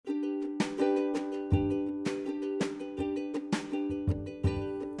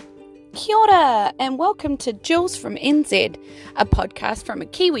Kia ora, and welcome to Jules from NZ, a podcast from a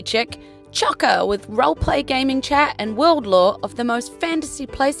Kiwi chick, chocker, with roleplay gaming chat and world lore of the most fantasy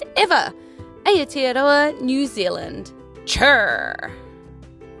place ever, Aotearoa, New Zealand. Churr!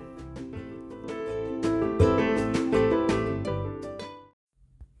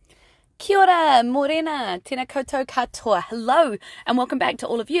 Kia ora, morena, tēnā koutou katoa. Hello, and welcome back to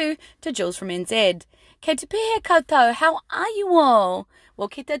all of you to Jules from NZ. Kei te pehe koutou, how are you all? Well,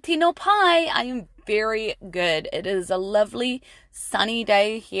 ki te tino pai, I am very good. It is a lovely sunny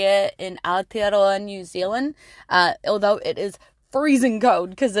day here in Aotearoa, New Zealand, although it is freezing cold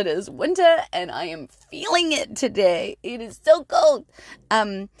because it is winter and I am feeling it today. It is so cold.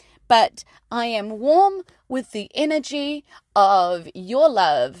 But I am warm with the energy of your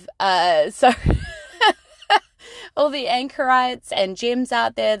love. So all the anchorites and gems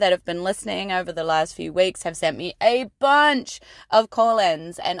out there that have been listening over the last few weeks have sent me a bunch of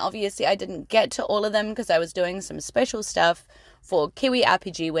call-ins. And obviously I didn't get to all of them because I was doing some special stuff for Kiwi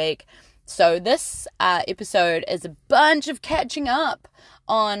RPG Week. So this episode is a bunch of catching up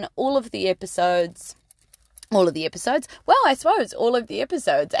on all of the episodes. Well, I suppose all of the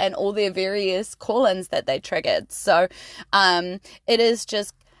episodes and all their various call-ins that they triggered. So it is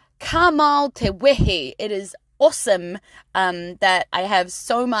just Kamal Te Wehi. It is awesome that I have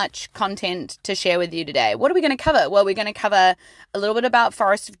so much content to share with you today. What are we going to cover? Well, we're going to cover a little bit about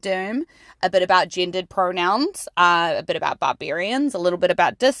Forest of Doom, a bit about gendered pronouns, a bit about barbarians, a little bit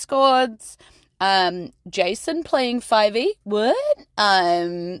about discords, Jason playing 5e. What?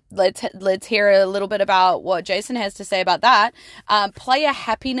 Let's hear a little bit about what Jason has to say about that. Player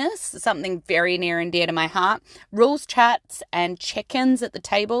happiness, something very near and dear to my heart. Rules chats and check-ins at the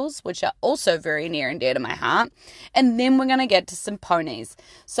tables, which are also very near and dear to my heart. And then we're going to get to some ponies.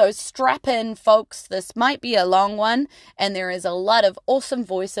 So strap in, folks. This might be a long one, and there is a lot of awesome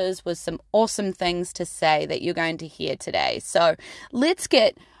voices with some awesome things to say that you're going to hear today. So let's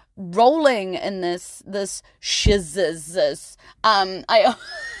get rolling in this shizzes. What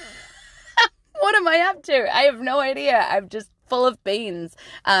am I up to? I have no idea. I'm just full of beans.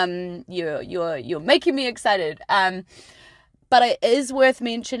 You're making me excited. But it is worth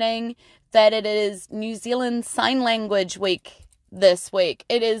mentioning that it is New Zealand Sign Language Week this week.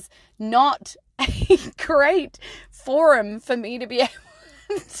 It is not a great forum for me to be able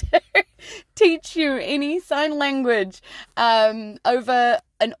to teach you any sign language over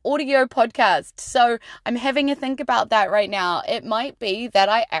an audio podcast. So I'm having a think about that right now. It might be that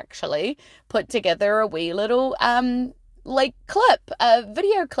I actually put together a wee little video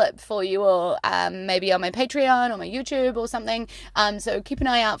clip for you all, maybe on my Patreon or my YouTube or something. So keep an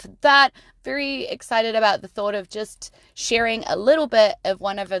eye out for that. Very excited about the thought of just sharing a little bit of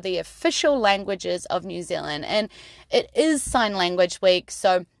one of the official languages of New Zealand. And it is Sign Language Week,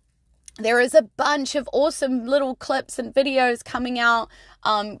 so there is a bunch of awesome little clips and videos coming out.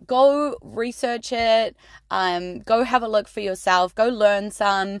 Go research it. Go have a look for yourself. Go learn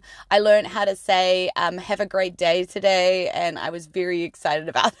some. I learned how to say, have a great day today. And I was very excited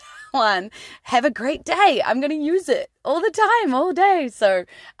about that one. Have a great day. I'm going to use it all the time, all day. So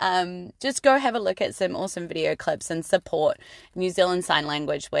just go have a look at some awesome video clips and support New Zealand Sign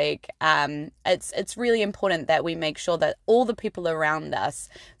Language Week. It's really important that we make sure that all the people around us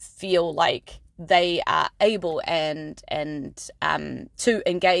feel like they are able and to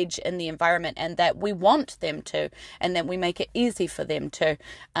engage in the environment, and that we want them to, and that we make it easy for them to.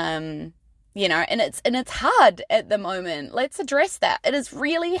 And it's hard at the moment. Let's address that. It is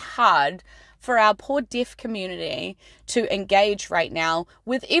really hard for our poor deaf community to engage right now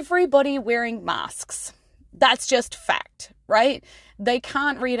with everybody wearing masks. That's just fact, right? They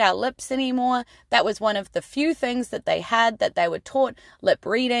can't read our lips anymore. That was one of the few things that they had, that they were taught, lip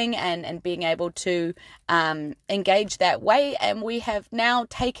reading and being able to engage that way. And we have now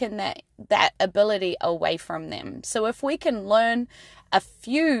taken that ability away from them. So if we can learn a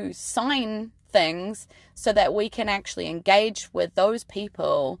few sign things so that we can actually engage with those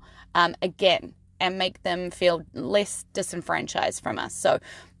people again and make them feel less disenfranchised from us. So,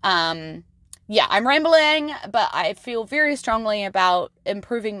 yeah, I'm rambling, but I feel very strongly about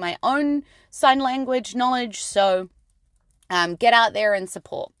improving my own sign language knowledge. So get out there and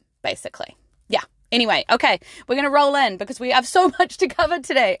support, basically. Yeah. Anyway, okay, we're going to roll in because we have so much to cover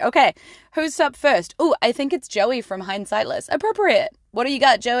today. Okay, who's up first? Oh, I think it's Joey from Hindsightless. Appropriate. What do you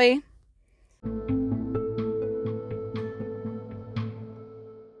got, Joey?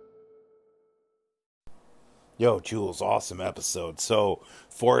 Yo, Jules, awesome episode. So,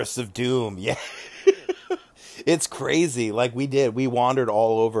 Forest of Doom, yeah. It's crazy. Like we wandered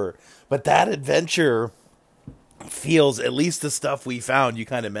all over. But that adventure feels, at least the stuff we found, you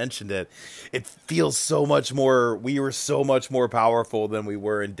kind of mentioned it, it feels so much more, we were so much more powerful than we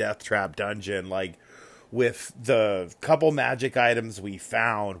were in Death Trap Dungeon. Like, with the couple magic items we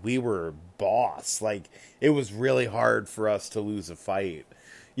found, we were boss. Like, it was really hard for us to lose a fight.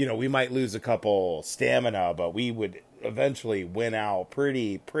 You know, we might lose a couple stamina, but we would eventually win out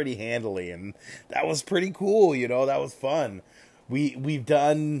pretty handily, and that was pretty cool. You know, that was fun. We've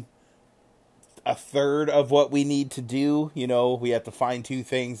done a third of what we need to do. You know, we have to find 2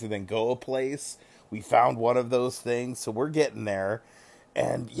 things and then go a place. We found one of those things, so we're getting there.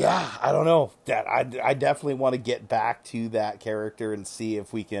 And yeah, I don't know, that I definitely want to get back to that character and see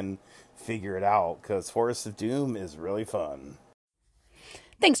if we can figure it out, because Forest of Doom is really fun.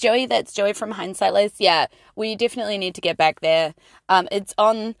 Thanks, Joey. That's Joey from Hindsight List. Yeah, we definitely need to get back there. It's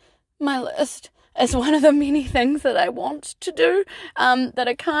on my list as one of the many things that I want to do, that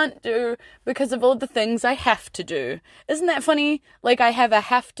I can't do because of all the things I have to do. Isn't that funny? Like, I have a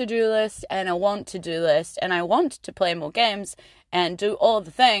have to do list and a want to do list, and I want to play more games and do all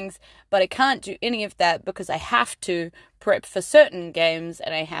the things, but I can't do any of that because I have to prep for certain games,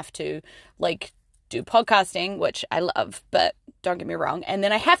 and I have to, like, do podcasting, which I love, but don't get me wrong. And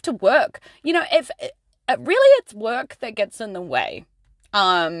then I have to work. You know, if really it's work that gets in the way.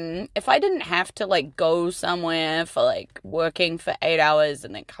 If I didn't have to, like, go somewhere for, like, working for 8 hours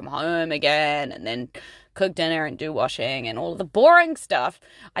and then come home again and then cook dinner and do washing and all the boring stuff,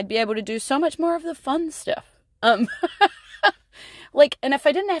 I'd be able to do so much more of the fun stuff. Like, and if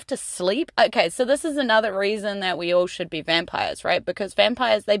I didn't have to sleep, okay, so this is another reason that we all should be vampires, right? Because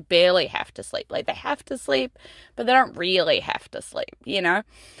vampires, they barely have to sleep. Like, they have to sleep, but they don't really have to sleep, you know?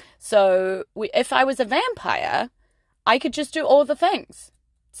 So if I was a vampire, I could just do all the things.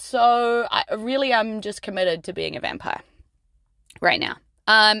 So I'm just committed to being a vampire right now.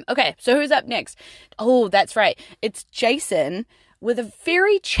 Okay, so who's up next? Oh, that's right. It's Jason with a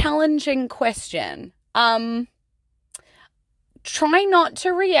very challenging question. Try not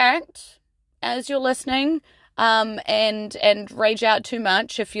to react as you're listening, and rage out too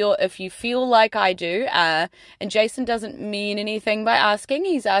much if you feel like I do. And Jason doesn't mean anything by asking.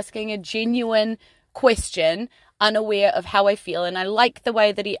 He's asking a genuine question, unaware of how I feel, and I like the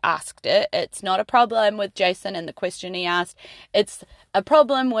way that he asked it. It's not a problem with Jason and the question he asked. It's a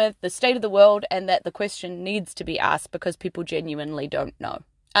problem with the state of the world, and that the question needs to be asked because people genuinely don't know.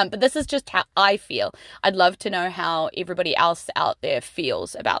 But this is just how I feel. I'd love to know how everybody else out there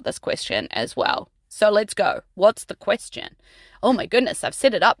feels about this question as well. So let's go. What's the question? Oh my goodness, I've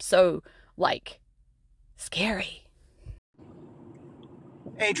set it up so, like, scary.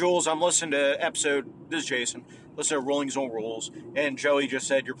 Hey, Jules, I'm listening to this is Jason, listen to Rolling Zone Rules, and Joey just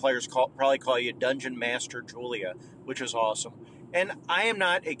said your players probably call you Dungeon Master Julia, which is awesome. And I am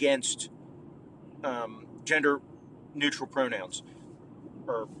not against gender-neutral pronouns,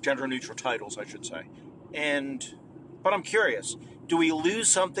 or gender-neutral titles, I should say. But I'm curious, do we lose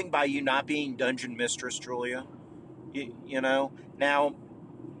something by you not being Dungeon Mistress Julia? You know? Now,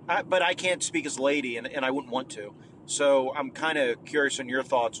 but I can't speak as lady, and I wouldn't want to. So I'm kind of curious on your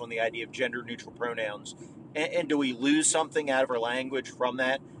thoughts on the idea of gender-neutral pronouns. And do we lose something out of our language from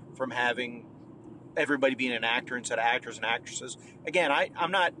that, from having everybody being an actor instead of actors and actresses? Again,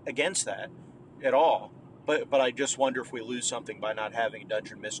 I'm not against that at all. But I just wonder if we lose something by not having a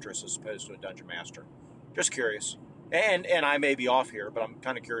dungeon mistress as opposed to a dungeon master. Just curious. And I may be off here, but I'm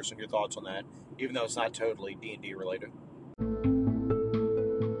kind of curious on your thoughts on that, even though it's not totally D&D related.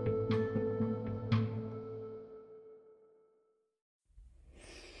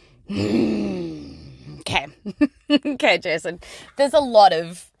 Okay. Okay, Jason. There's a lot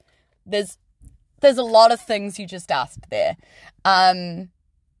of things you just asked there.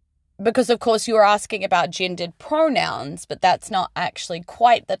 Because, of course, you were asking about gendered pronouns, but that's not actually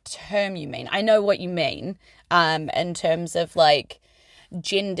quite the term you mean. I know what you mean, in terms of, like,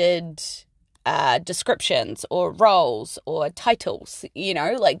 gendered descriptions or roles or titles, you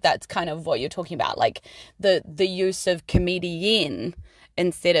know, like that's kind of what you're talking about, like the use of comedian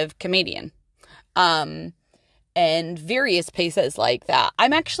instead of comedian, and various pieces like that.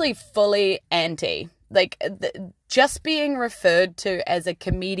 I'm actually fully anti. Like, just being referred to as a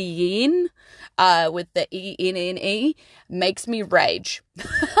comedian with the E-N-N-E makes me rage.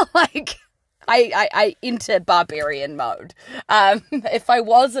 Like, I enter barbarian mode. If I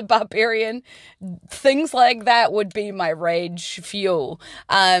was a barbarian, things like that would be my rage fuel.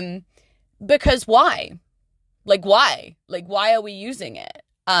 Because why? Like, why? Like, why are we using it?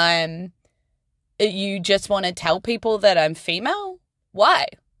 You just want to tell people that I'm female? Why?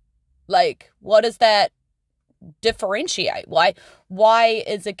 Like, what does that differentiate? Why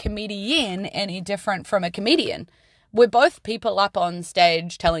is a comedian any different from a comedian? We're both people up on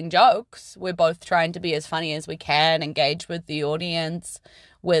stage telling jokes. We're both trying to be as funny as we can, engage with the audience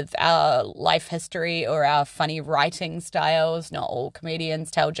with our life history or our funny writing styles. Not all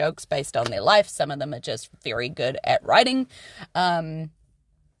comedians tell jokes based on their life. Some of them are just very good at writing.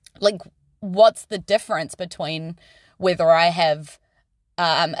 Like, what's the difference between whether I have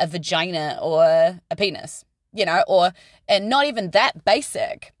a vagina or a penis? You know, and not even that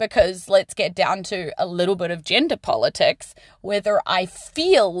basic, because let's get down to a little bit of gender politics, whether I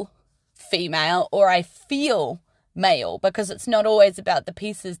feel female or I feel male, because it's not always about the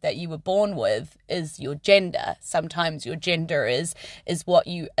pieces that you were born with is your gender. Sometimes your gender is what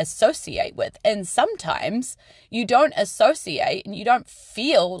you associate with, and sometimes you don't associate and you don't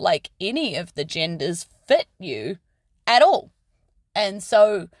feel like any of the genders fit you at all, and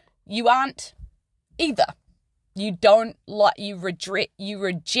so you aren't either. You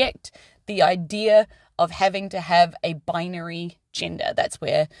reject the idea of having to have a binary gender. That's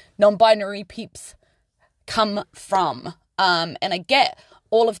where non-binary peeps come from. And I get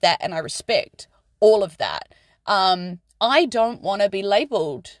all of that, and I respect all of that. I don't want to be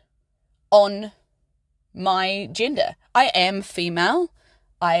labeled on my gender. I am female.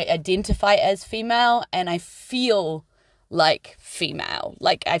 I identify as female, and I feel like female.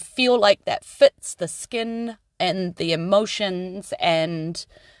 Like, I feel like that fits the skin and the emotions and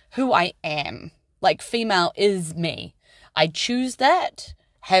who I am. Like, female is me. I choose that,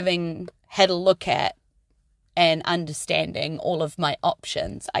 having had a look at and understanding all of my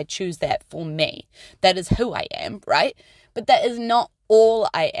options. I choose that for me. That is who I am, right? But that is not all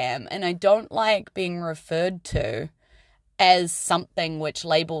I am. And I don't like being referred to as something which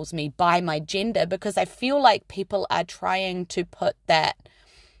labels me by my gender, because I feel like people are trying to put that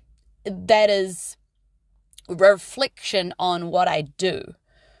is reflection on what I do.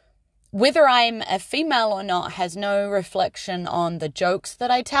 Whether I'm a female or not has no reflection on the jokes that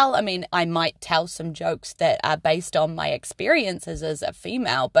I tell. I mean, I might tell some jokes that are based on my experiences as a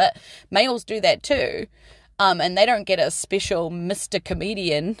female, but males do that too. And they don't get a special Mr.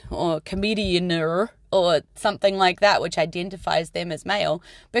 Comedian or comedianer or something like that, which identifies them as male,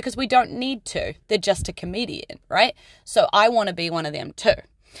 because we don't need to. They're just a comedian, right? So I want to be one of them too.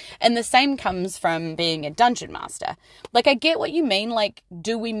 And the same comes from being a dungeon master. Like, I get what you mean. Like,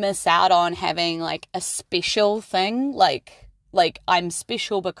 do we miss out on having like a special thing? Like I'm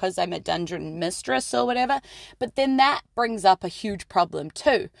special because I'm a dungeon mistress or whatever. But then that brings up a huge problem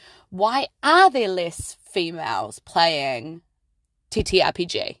too. Why are there less females playing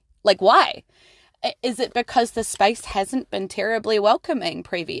TTRPG? Like, why? Is it because the space hasn't been terribly welcoming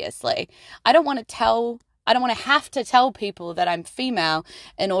previously? I don't want to have to tell people that I'm female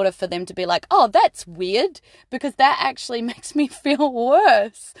in order for them to be like, oh, that's weird, because that actually makes me feel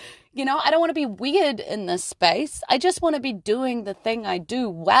worse. You know, I don't want to be weird in this space. I just want to be doing the thing I do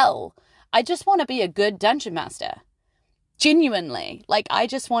well. I just want to be a good dungeon master. Genuinely. Like, I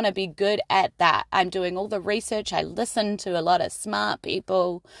just want to be good at that. I'm doing all the research. I listen to a lot of smart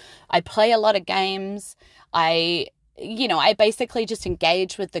people. I play a lot of games. I basically just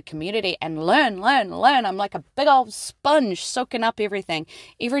engage with the community and learn. I'm like a big old sponge soaking up everything.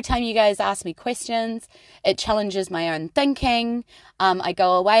 Every time you guys ask me questions, it challenges my own thinking. I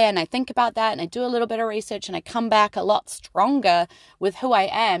go away and I think about that and I do a little bit of research and I come back a lot stronger with who I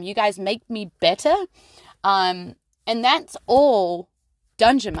am. You guys make me better. And that's all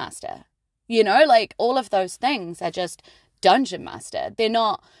Dungeon Master. You know, like, all of those things are just Dungeon Master. They're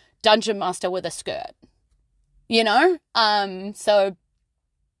not Dungeon Master with a skirt. You know? So,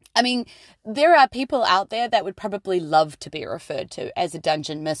 I mean, there are people out there that would probably love to be referred to as a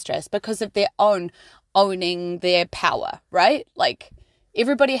dungeon mistress because of their owning their power, right? Like,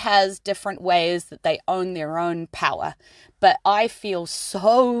 everybody has different ways that they own their own power. But I feel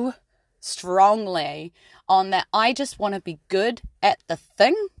so strongly on that. I just want to be good at the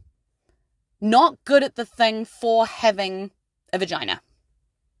thing, not good at the thing for having a vagina.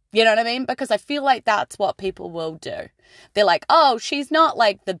 You know what I mean? Because I feel like that's what people will do. They're like, oh, she's not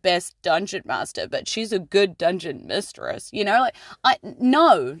like the best dungeon master, but she's a good dungeon mistress. You know, like,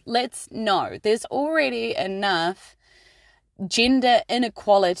 no. There's already enough gender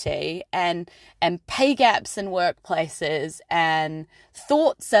inequality and pay gaps in workplaces and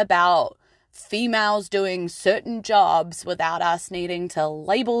thoughts about females doing certain jobs without us needing to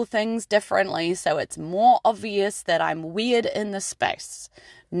label things differently so it's more obvious that I'm weird in the space.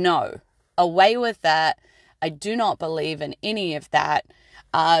 No, away with that. I do not believe in any of that.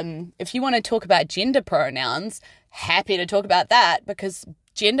 If you want to talk about gender pronouns, happy to talk about that, because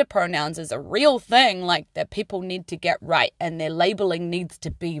gender pronouns is a real thing, like that people need to get right and their labeling needs to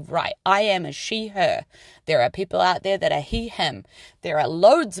be right. I am a she, her. There are people out there that are he, him. There are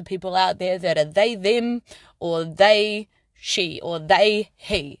loads of people out there that are they, them, or they, she, or they,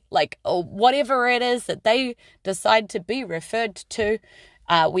 he, like, or whatever it is that they decide to be referred to.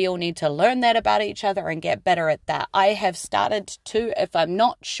 We all need to learn that about each other and get better at that. I have started to, if I'm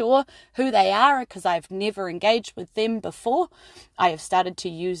not sure who they are, because I've never engaged with them before, I have started to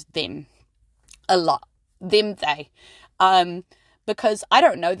use them a lot. Them, they. Because I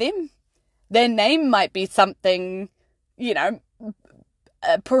don't know them. Their name might be something, you know,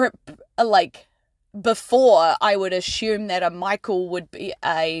 like before I would assume that a Michael would be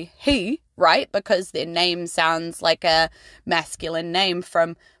a he, right? Because their name sounds like a masculine name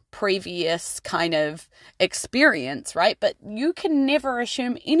from previous kind of experience, right? But you can never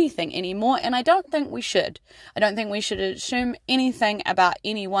assume anything anymore, and I don't think we should. I don't think we should assume anything about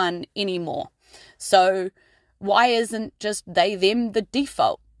anyone anymore. So why isn't just they, them the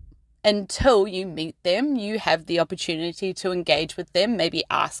default? Until you meet them, you have the opportunity to engage with them, maybe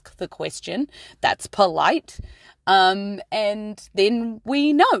ask the question. That's polite. And then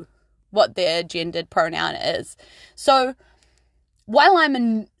we know what their gendered pronoun is. So while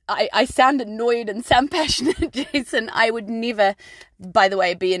I sound annoyed and sound passionate, Jason, I would never, by the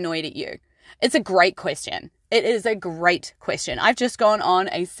way, be annoyed at you. It's a great question. It is a great question. I've just gone on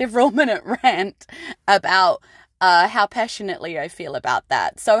a several-minute rant about how passionately I feel about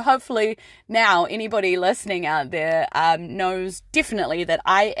that. So hopefully now anybody listening out there knows definitely that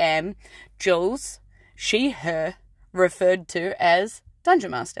I am Jules, she, her, referred to as Dungeon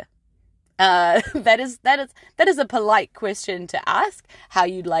Master. That is a polite question to ask, how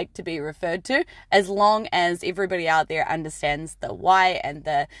you'd like to be referred to, as long as everybody out there understands the why and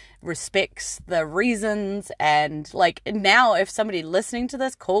the respects the reasons. And like now, if somebody listening to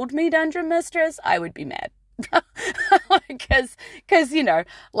this called me Dungeon Mistress, I would be mad. Because, you know,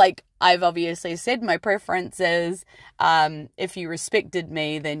 like I've obviously said my preferences, if you respected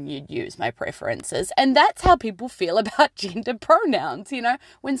me, then you'd use my preferences. And that's how people feel about gender pronouns, you know,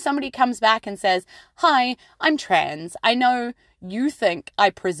 when somebody comes back and says, hi, I'm trans. I know you think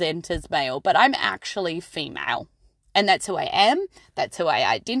I present as male, but I'm actually female. And that's who I am. That's who I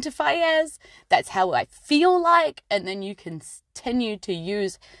identify as. That's how I feel like. And then you continue to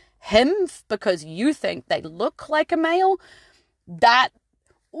use him because you think they look like a male. That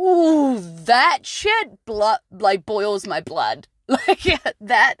shit boils my blood. Like, yeah,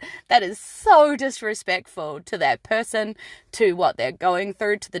 that is so disrespectful to that person, to what they're going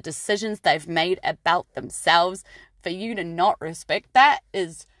through, to the decisions they've made about themselves. For you to not respect that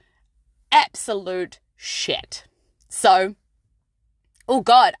is absolute shit. So, oh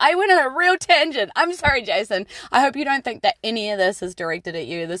God, I went on a real tangent. I'm sorry, Jason. I hope you don't think that any of this is directed at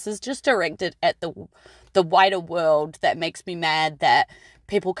you. This is just directed at the wider world that makes me mad that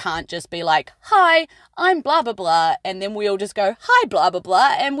people can't just be like, hi, I'm blah, blah, blah. And then we all just go, hi, blah, blah,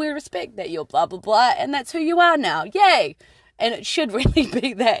 blah. And we respect that you're blah, blah, blah. And that's who you are now. Yay. And it should really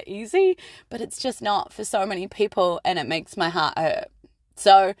be that easy, but it's just not for so many people, and it makes my heart hurt.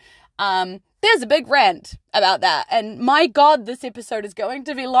 So, there's a big rant about that. And my God, this episode is going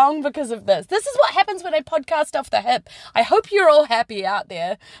to be long because of this. This is what happens when I podcast off the hip. I hope you're all happy out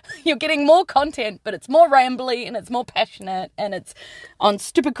there. You're getting more content, but it's more rambly and it's more passionate and it's on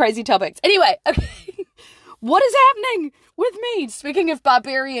stupid, crazy topics. Anyway, okay. What is happening with me? Speaking of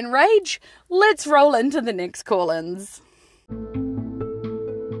barbarian rage, let's roll into the next call-ins.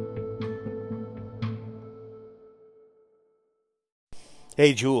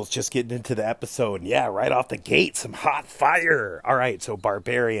 Hey, Jules, just getting into the episode. Yeah, right off the gate, some hot fire. All right, so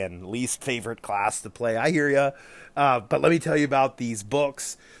Barbarian, least favorite class to play. I hear ya. But let me tell you about these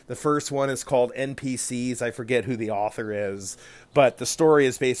books. The first one is called NPCs. I forget who the author is, but the story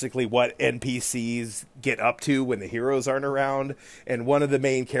is basically what NPCs get up to when the heroes aren't around. And one of the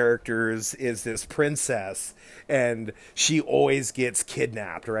main characters is this princess, and she always gets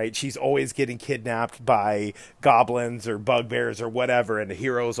kidnapped, right? She's always getting kidnapped by goblins or bugbears or whatever, and the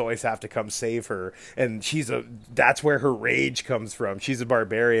heroes always have to come save her. And that's where her rage comes from. She's a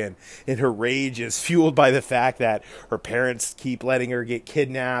barbarian, and her rage is fueled by the fact that her parents keep letting her get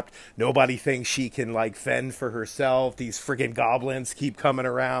kidnapped. Nobody thinks she can fend for herself. These freaking goblins keep coming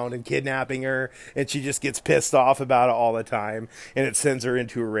around and kidnapping her, and she just gets pissed off about it all the time, and it sends her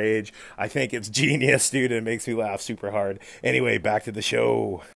into a rage. I think it's genius, dude, and it makes me laugh super hard. Anyway, back to the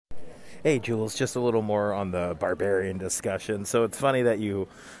show. Hey, Jules, just a little more on the barbarian discussion. So it's funny that you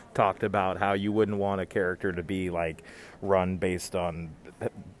talked about how you wouldn't want a character to be run based on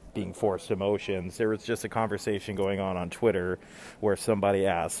being forced emotions. There was just a conversation going on Twitter where somebody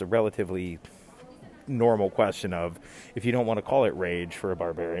asked a relatively normal question of, if you don't want to call it rage for a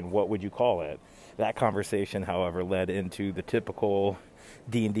barbarian, what would you call it? That conversation, however, led into the typical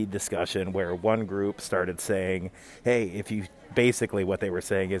D&D discussion where one group started saying, hey, basically what they were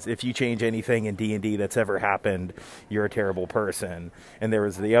saying is, if you change anything in D&D that's ever happened, you're a terrible person. And there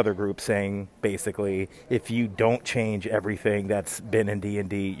was the other group saying, basically, if you don't change everything that's been in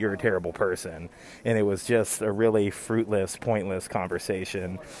D&D, you're a terrible person. And it was just a really fruitless, pointless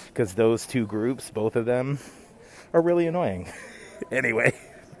conversation, because those two groups, both of them, are really annoying. Anyway,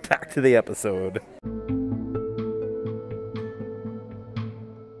 back to the episode.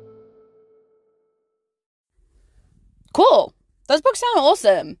 Cool. Those books sound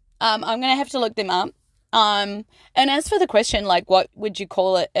awesome. I'm going to have to look them up. And as for the question, like, what would you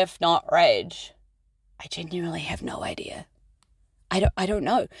call it if not rage? I genuinely have no idea. I don't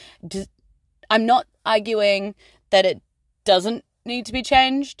know. I'm not arguing that it doesn't need to be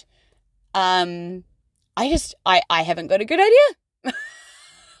changed. I haven't got a good idea.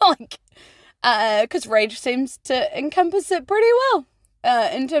 Because rage seems to encompass it pretty well.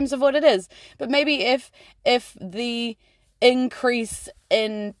 In terms of what it is. But maybe if the increase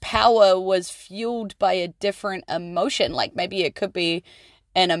in power was fueled by a different emotion, like maybe it could be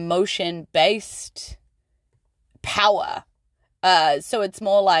an emotion-based power. So it's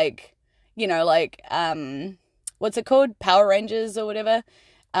more like, what's it called? Power Rangers or whatever.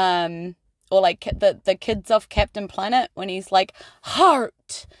 Or like the kids off Captain Planet when he's like,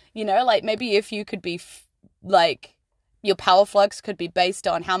 heart. Maybe if you could be your power flux could be based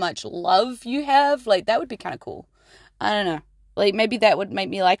on how much love you have. That would be kind of cool. I don't know. Maybe that would make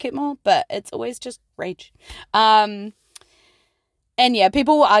me like it more, but it's always just rage. And yeah,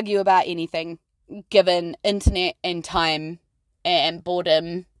 people will argue about anything given internet and time and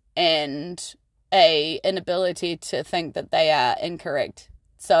boredom and a inability to think that they are incorrect.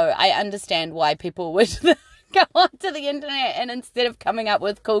 So I understand why people would go onto the internet and instead of coming up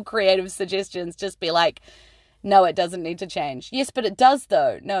with cool creative suggestions, just be like, no, it doesn't need to change. Yes, but it does,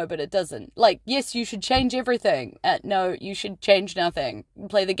 though. No, but it doesn't. Yes, you should change everything. No, you should change nothing.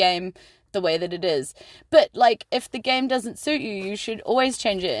 Play the game the way that it is. But, if the game doesn't suit you, you should always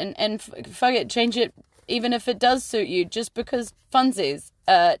change it. And fuck it, change it even if it does suit you, just because funsies.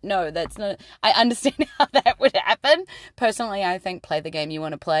 No, that's not... I understand how that would happen. Personally, I think play the game you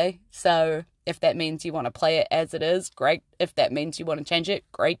want to play. So, if that means you want to play it as it is, great. If that means you want to change it,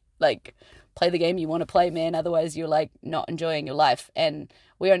 great. Play the game you want to play, man. Otherwise, you're, not enjoying your life. And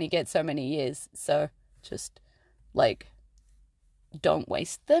we only get so many years. So, just, don't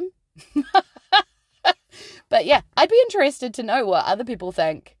waste them. But, yeah, I'd be interested to know what other people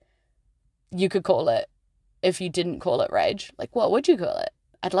think you could call it if you didn't call it rage. What would you call it?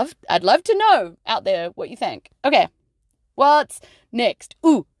 I'd love to know out there what you think. Okay, what's next?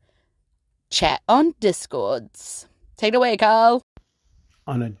 Ooh, chat on Discords. Take it away, Carl.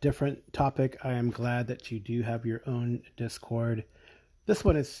 On a different topic, I am glad that you do have your own Discord. This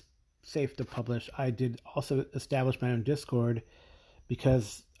one is safe to publish. I did also establish my own Discord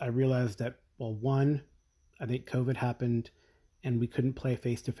because I realized that, one, I think COVID happened and we couldn't play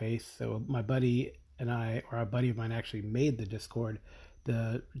face-to-face. So my buddy and I, or a buddy of mine, actually made the Discord,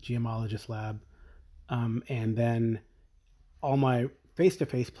 the Geomologist Lab. And then all my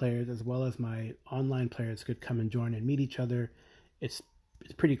face-to-face players as well as my online players could come and join and meet each other. It's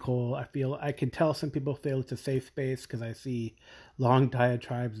pretty cool. I can tell some people feel it's a safe space because I see long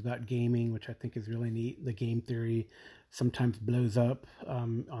diatribes about gaming, which I think is really neat. The game theory sometimes blows up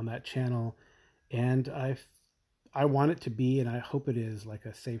on that channel. And I want it to be, and I hope it is,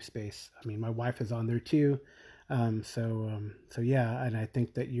 a safe space. I mean, my wife is on there too. So yeah, and I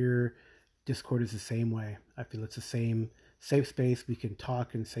think that your Discord is the same way. I feel it's the same safe space. We can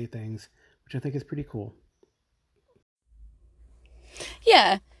talk and say things, which I think is pretty cool.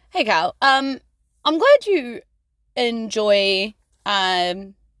 Yeah. Hey, Carl. I'm glad you enjoy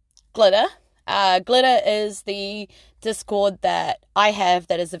Glitter. Glitter is the Discord that I have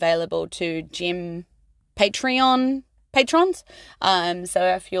that is available to Gem Patreon patrons.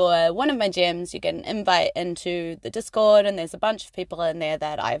 So if you're one of my gems, you get an invite into the Discord, and there's a bunch of people in there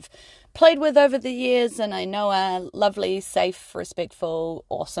that I've played with over the years and I know are lovely, safe, respectful,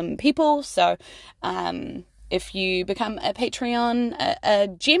 awesome people. So if you become a Patreon, a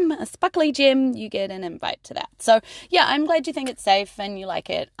gem, a sparkly gem, you get an invite to that. So yeah, I'm glad you think it's safe and you like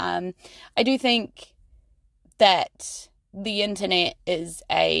it. I do think that the internet is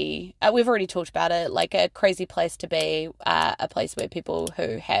we've already talked about it, a crazy place to be, a place where people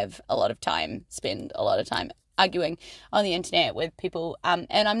who have a lot of time spend a lot of time. arguing on the internet with people. And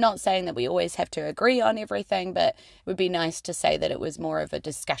I'm not saying that we always have to agree on everything, but it would be nice to say that it was more of a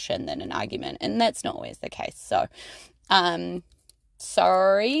discussion than an argument. And that's not always the case. So,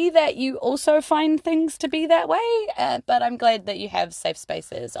 sorry that you also find things to be that way, but I'm glad that you have safe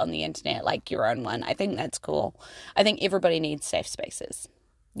spaces on the internet, like your own one. I think that's cool. I think everybody needs safe spaces.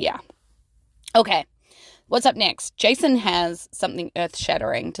 Yeah. Okay. What's up next? Jason has something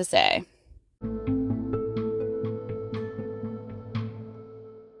earth-shattering to say.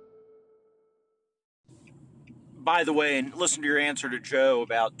 By the way, and listen to your answer to Joe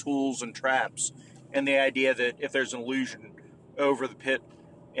about tools and traps and the idea that if there's an illusion over the pit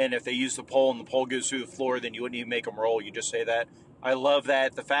and if they use the pole and the pole goes through the floor, then you wouldn't even make them roll. You just say that. I love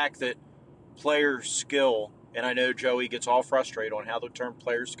that. The fact that player skill, and I know Joey gets all frustrated on how the term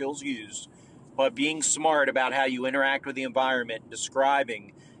player skill is used, but being smart about how you interact with the environment,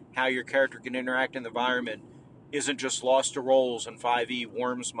 describing how your character can interact in the environment isn't just lost to rolls, and 5e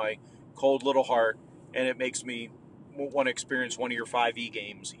warms my cold little heart, and it makes me want to experience one of your 5e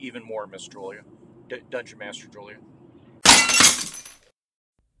games even more, Miss Julia. Dungeon Master Julia.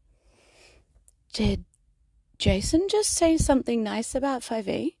 Did Jason just say something nice about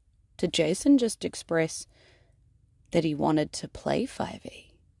 5e? Did Jason just express that he wanted to play 5e?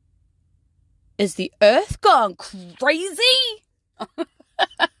 Is the earth gone crazy?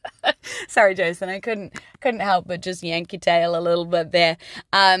 Sorry, Jason, I couldn't help but just yank your tail a little bit there.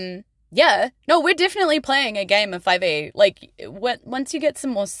 Yeah, no, we're definitely playing a game of 5e. Like, once you get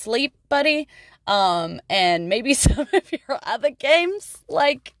some more sleep, buddy, and maybe some of your other games,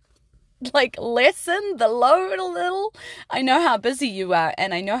 like lessen the load a little. I know how busy you are,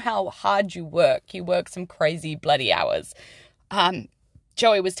 and I know how hard you work. You work some crazy bloody hours.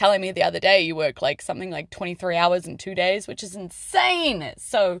 Joey was telling me the other day you work like something like 23 hours in 2 days, which is insane.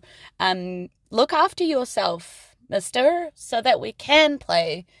 So, look after yourself, mister, so that we can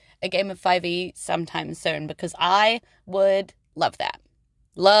play a game of 5e sometime soon, because I would love that.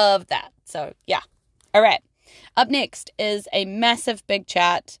 Love that. So, yeah. All right. Up next is a massive big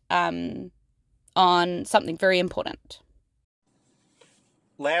chat on something very important.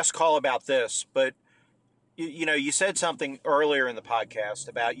 Last call about this, but you know, you said something earlier in the podcast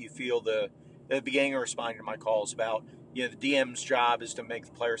about you feel at the beginning of responding to my calls about, you know, the DM's job is to make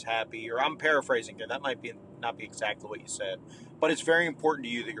the players happy, or I'm paraphrasing here. That might not be exactly what you said, but it's very important to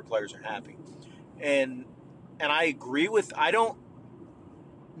you that your players are happy. And I agree with, I don't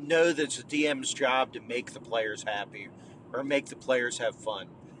know that it's a DM's job to make the players happy or make the players have fun.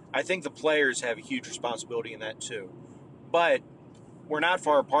 I think the players have a huge responsibility in that too. But we're not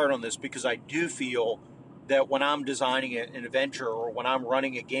far apart on this, because I do feel that when I'm designing an adventure or when I'm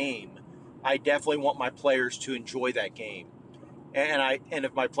running a game, I definitely want my players to enjoy that game. And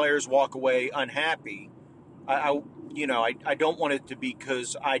if my players walk away unhappy, I don't want it to be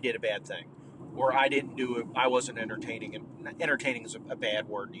because I did a bad thing, or I didn't do it, I wasn't entertaining, and entertaining is a bad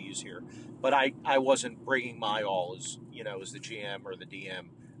word to use here, but I wasn't bringing my all as the GM or the DM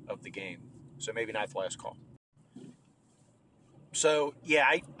of the game. So maybe not the last call. So yeah,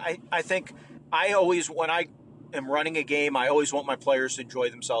 I think I always, when I am running a game, I always want my players to enjoy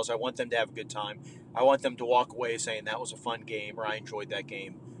themselves. I want them to have a good time. I want them to walk away saying that was a fun game, or I enjoyed that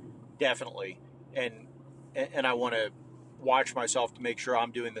game, definitely. And I want to watch myself to make sure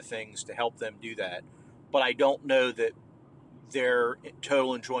I'm doing the things to help them do that. But I don't know that their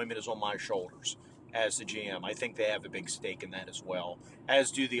total enjoyment is on my shoulders as the GM. I think they have a big stake in that as well,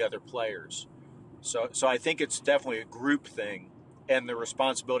 as do the other players. So I think it's definitely a group thing, and the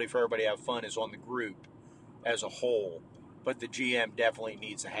responsibility for everybody to have fun is on the group as a whole. But the GM definitely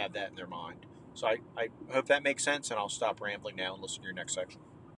needs to have that in their mind. So I hope that makes sense, and I'll stop rambling now and listen to your next section.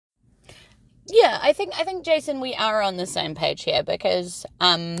 Yeah, I think Jason, we are on the same page here, because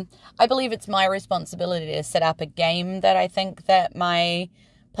I believe it's my responsibility to set up a game that I think that my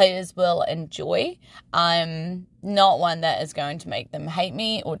players will enjoy. I'm not one that is going to make them hate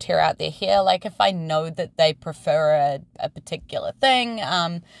me or tear out their hair. Like, if I know that they prefer a particular thing,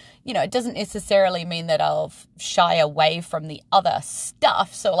 it doesn't necessarily mean that I'll shy away from the other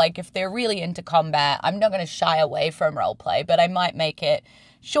stuff. So, like, if they're really into combat, I'm not going to shy away from roleplay, but I might make it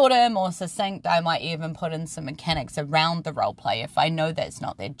shorter, more succinct. I might even put in some mechanics around the roleplay if I know that's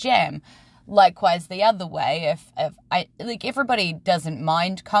not their jam. Likewise, the other way, if I, like, everybody doesn't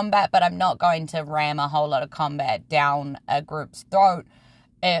mind combat, but I'm not going to ram a whole lot of combat down a group's throat.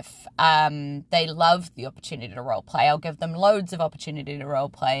 If they love the opportunity to roleplay, I'll give them loads of opportunity to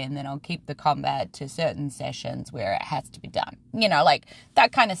roleplay, and then I'll keep the combat to certain sessions where it has to be done. Like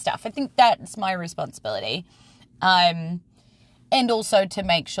that kind of stuff. I think that's my responsibility. And also to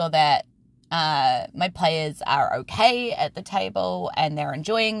make sure that my players are okay at the table and they're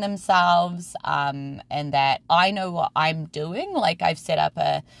enjoying themselves, and that I know what I'm doing. Like, I've set up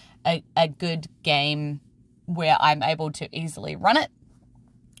a good game where I'm able to easily run it,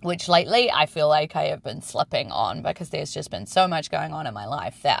 which lately I feel like I have been slipping on because there's just been so much going on in my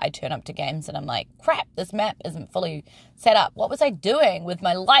life that I turn up to games and I'm like, crap, this map isn't fully set up. What was I doing with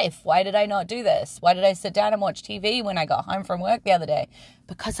my life? Why did I not do this? Why did I sit down and watch TV when I got home from work the other day?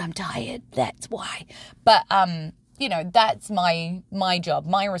 Because I'm tired. That's why. But, you know, that's my job.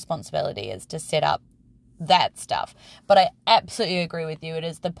 My responsibility is to set up that stuff. But I absolutely agree with you. It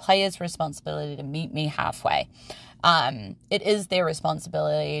is the player's responsibility to meet me halfway. It is their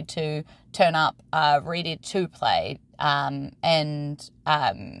responsibility to turn up ready to play, and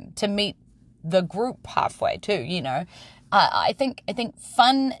to meet the group halfway too, you know. I think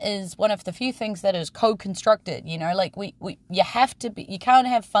fun is one of the few things that is co-constructed, you know, like you can't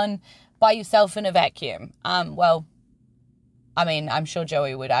have fun by yourself in a vacuum. Well, I mean, I'm sure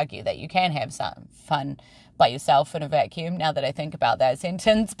Joey would argue that you can have some fun by yourself in a vacuum, now that I think about that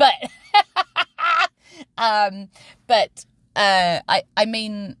sentence, but I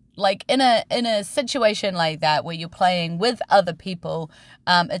mean, like in a situation like that where you're playing with other people,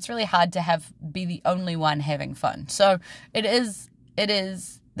 it's really hard to be the only one having fun. So it is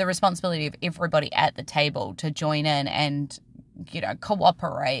the responsibility of everybody at the table to join in and, you know,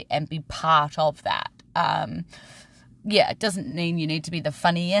 cooperate and be part of that. Yeah, it doesn't mean you need to be the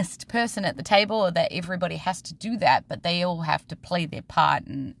funniest person at the table or that everybody has to do that, but they all have to play their part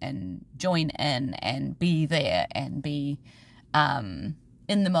and join in and be there and be in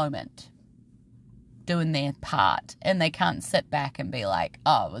the moment doing their part. And they can't sit back and be like,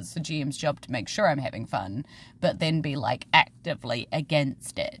 oh, it's the GM's job to make sure I'm having fun, but then be like actively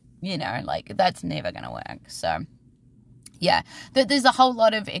against it. You know, like that's never going to work. So yeah, there's a whole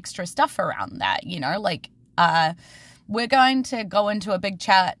lot of extra stuff around that, you know, like we're going to go into a big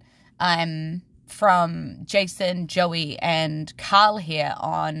chat from Jason, Joey, and Carl here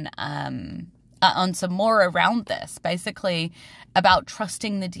on some more around this, basically about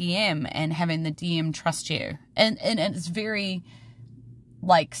trusting the DM and having the DM trust you. And it's very,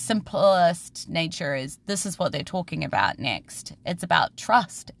 like, simplest nature is this is what they're talking about next. It's about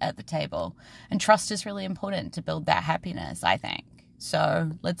trust at the table. And trust is really important to build that happiness, I think.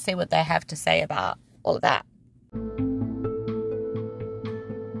 So let's see what they have to say about all of that.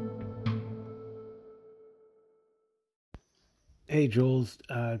 Hey, Jules.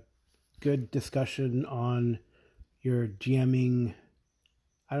 Good discussion on your GMing.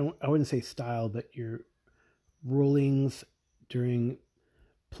 I wouldn't say style, but your rulings during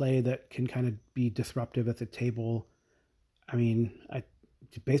play that can kind of be disruptive at the table. I mean,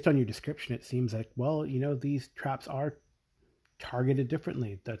 based on your description, it seems like, well, you know, these traps are targeted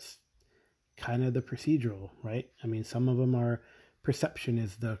differently. That's kind of the procedural, right? I mean, some of them are perception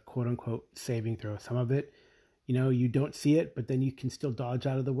is the quote unquote saving throw. Some of it, you know, you don't see it, but then you can still dodge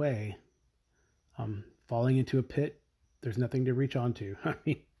out of the way. Falling into a pit, there's nothing to reach onto. I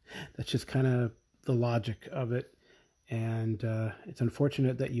mean, that's just kind of the logic of it. And it's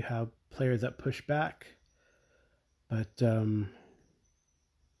unfortunate that you have players that push back, but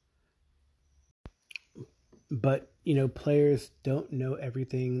you know, players don't know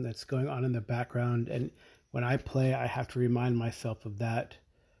everything that's going on in the background. And when I play, I have to remind myself of that.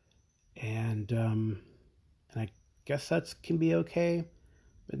 And I guess that can be okay,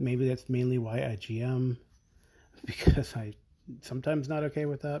 but maybe that's mainly why I GM, because I sometimes not okay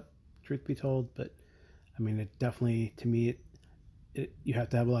with that, truth be told. But I mean, it definitely, to me, you have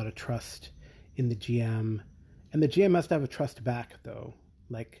to have a lot of trust in the GM, and the GM has to have a trust back, though.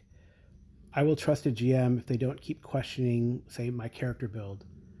 Like, I will trust a GM if they don't keep questioning, say, my character build,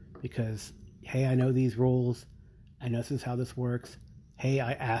 because, hey, I know these rules. I know this is how this works. Hey,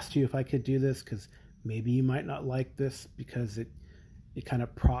 I asked you if I could do this because maybe you might not like this, because it kind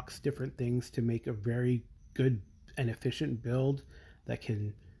of procs different things to make a very good and efficient build that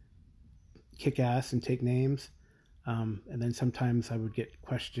can kick ass and take names. And then sometimes I would get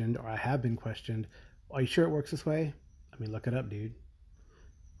questioned, or I have been questioned, are you sure it works this way? I mean, look it up, dude.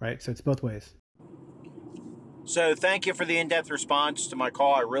 Right? So it's both ways. So thank you for the in-depth response to my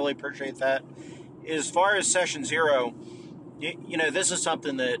call. I really appreciate that. As far as Session Zero, you know, this is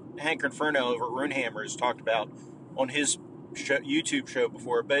something that Hank Inferno over at Runehammer has talked about on his YouTube show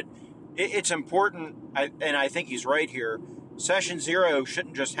before, but it's important, and I think he's right here. Session Zero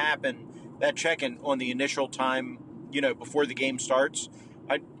shouldn't just happen, that check-in on the initial time, you know, before the game starts.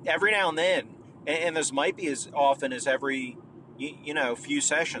 Every now and then, and this might be as often as every, you know, few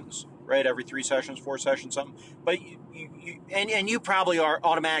sessions, right? Every 3 sessions, 4 sessions, something. But you probably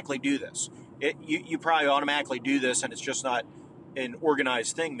automatically do this. You probably automatically do this, and it's just not an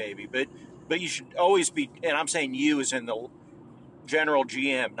organized thing, maybe. But you should always be, and I'm saying you as in the general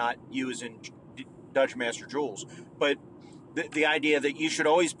GM, not you as in Dungeon Master Jules, but the idea that you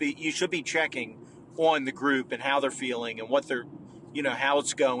should be checking on the group and how they're feeling and what they're, how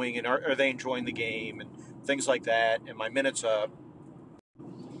it's going, and are they enjoying the game and things like that. And my minute's up.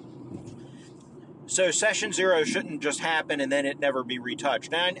 So session 0 shouldn't just happen and then it never be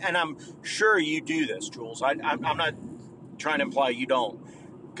retouched. And I'm sure you do this, Jules. I'm not trying to imply you don't,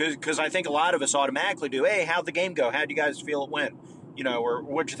 because I think a lot of us automatically do. Hey, how'd the game go? How'd you guys feel it went? Or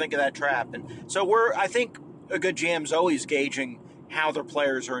what'd you think of that trap? And so I think a good GM's always gauging how their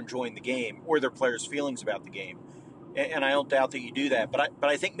players are enjoying the game or their players' feelings about the game. And I don't doubt that you do that. But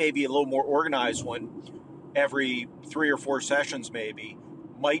I think maybe a little more organized one every 3 or 4 sessions maybe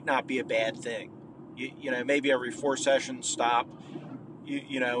might not be a bad thing. Maybe every 4 sessions stop,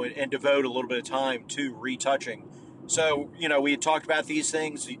 and devote a little bit of time to retouching. So, we had talked about these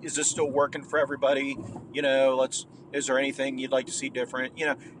things. Is this still working for everybody? Is there anything you'd like to see different?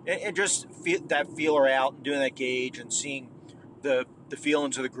 And just that feeler out and doing that gauge and seeing the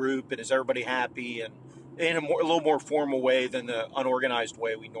feelings of the group, and is everybody happy, and in a little more formal way than the unorganized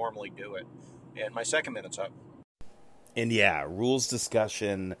way we normally do it. And my second minute's up. And yeah, rules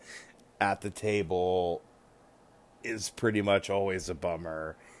discussion at the table is pretty much always a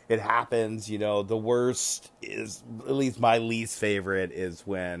bummer. It happens, the worst is, at least my least favorite, is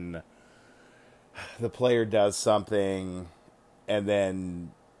when the player does something and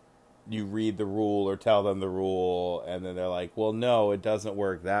then you read the rule or tell them the rule and then they're like, well, no, it doesn't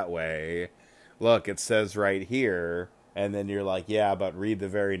work that way. Look, it says right here. And then you're like, yeah, but read the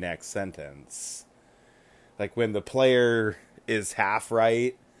very next sentence. Like when the player is half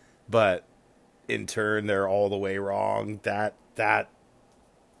right, but in turn they're all the way wrong. That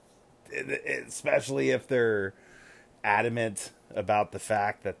especially if they're adamant about the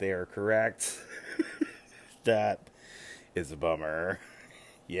fact that they are correct, that is a bummer.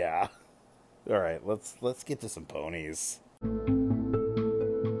 Yeah. All right, let's get to some ponies.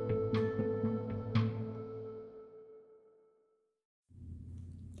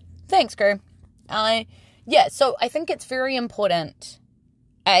 Thanks, Drew. So I think it's very important,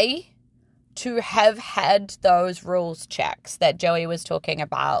 to have had those rules checks that Joey was talking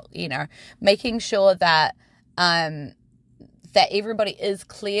about, making sure that that everybody is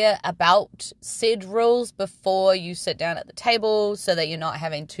clear about said rules before you sit down at the table, so that you're not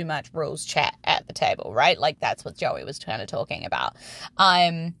having too much rules chat at the table, right? Like that's what Joey was kind of talking about.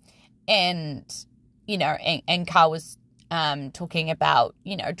 And Carl was talking about,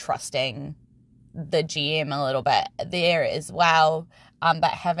 trusting the GM a little bit there as well, but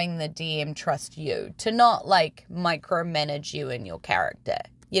having the DM trust you to not like micromanage you and your character.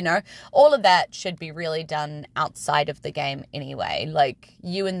 All of that should be really done outside of the game anyway. Like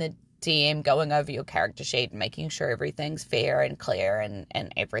you and the DM going over your character sheet and making sure everything's fair and clear and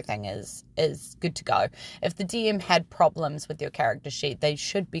everything is good to go. If the DM had problems with your character sheet, they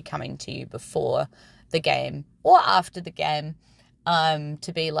should be coming to you before the game or after the game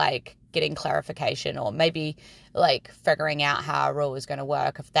to be like getting clarification, or maybe like figuring out how a rule is going to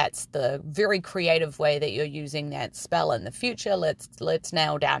work. If that's the very creative way that you're using that spell in the future, let's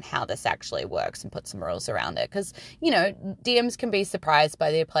nail down how this actually works and put some rules around it. Because, DMs can be surprised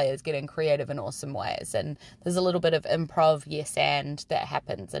by their players getting creative in awesome ways. And there's a little bit of improv yes and that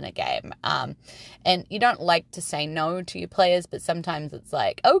happens in a game. And you don't like to say no to your players, but sometimes it's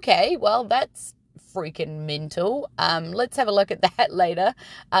like, okay, well, that's freaking mental. Let's have a look at that later,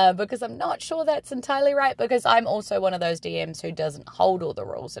 because I'm not sure that's entirely right, because I'm also one of those DMs who doesn't hold all the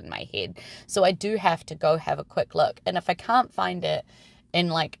rules in my head. So I do have to go have a quick look. And if I can't find it in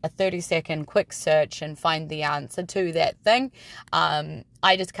like a 30-second quick search and find the answer to that thing,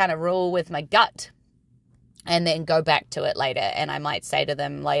 I just kind of rule with my gut and then go back to it later. And I might say to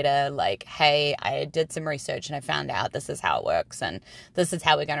them later, like, hey, I did some research and I found out this is how it works and this is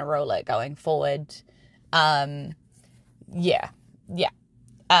how we're going to rule it going forward. That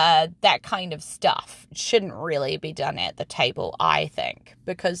kind of stuff shouldn't really be done at the table, I think,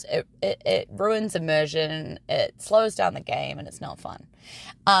 because it ruins immersion, it slows down the game, and it's not fun.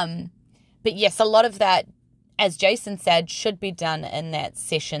 But yes, a lot of that, as Jason said, should be done in that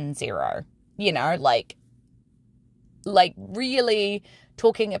session 0, like really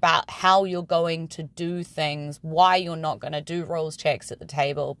talking about how you're going to do things, why you're not going to do rules checks at the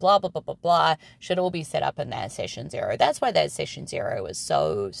table, blah, blah, blah, blah, blah, should all be set up in that session 0. That's why that session 0 is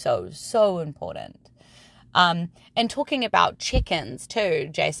so, so, so important. And talking about check-ins too,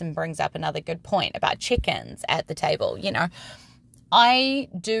 Jason brings up another good point about check-ins at the table. I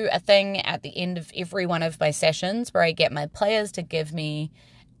do a thing at the end of every one of my sessions where I get my players to give me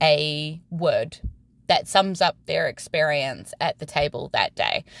a word that sums up their experience at the table that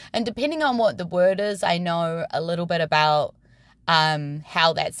day. And depending on what the word is, I know a little bit about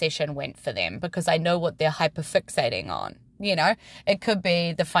how that session went for them, because I know what they're hyperfixating on. You know, it could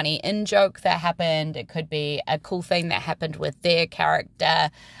be the funny in-joke that happened. It could be a cool thing that happened with their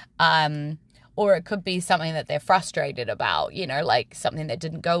character. Or it could be something that they're frustrated about, you know, like something that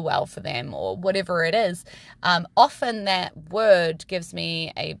didn't go well for them or whatever it is. Often that word gives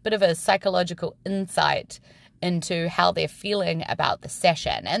me a bit of a psychological insight into how they're feeling about the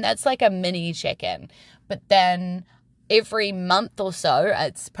session. And that's like a mini check-in. But then every month or so,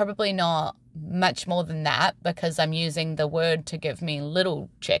 it's probably not much more than that, because I'm using the word to give me little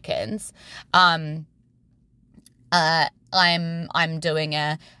check-ins. I'm doing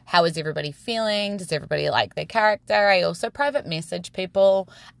a, how is everybody feeling? Does everybody like their character? I also private message people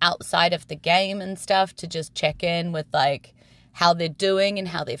outside of the game and stuff to just check in with like how they're doing and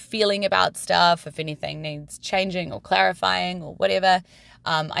how they're feeling about stuff, if anything needs changing or clarifying or whatever.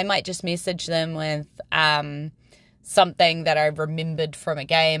 I might just message them with something that I remembered from a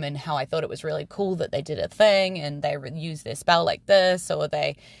game and how I thought it was really cool that they did a thing and they used their spell like this, or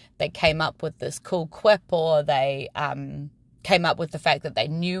they came up with this cool quip, or they came up with the fact that they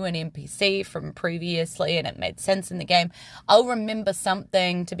knew an NPC from previously and it made sense in the game. I'll remember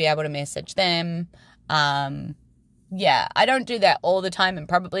something to be able to message them. Yeah, I don't do that all the time, and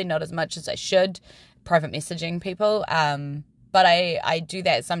probably not as much as I should, private messaging people. But I do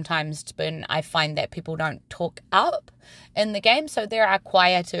that sometimes when I find that people don't talk up in the game. So there are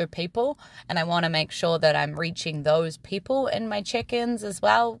quieter people, and I want to make sure that I'm reaching those people in my check-ins as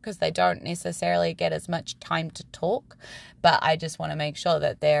well, because they don't necessarily get as much time to talk. But I just want to make sure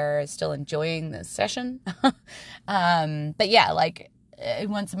that they're still enjoying the session. But yeah, like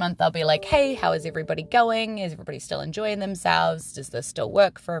once a month I'll be like, hey, how is everybody going? Is everybody still enjoying themselves? Does this still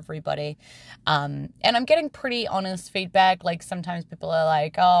work for everybody? And I'm getting pretty honest feedback. Like sometimes people are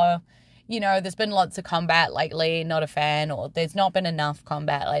like, oh, you know, there's been lots of combat lately, not a fan, or there's not been enough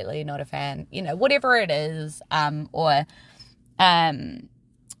combat lately, not a fan, you know, whatever it is. I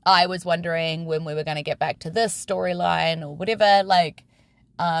was wondering when we were going to get back to this storyline or whatever, like,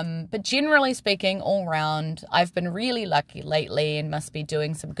 but generally speaking, all round, I've been really lucky lately and must be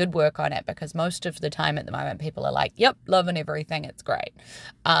doing some good work on it, because most of the time at the moment, people are like, yep, loving everything. It's great.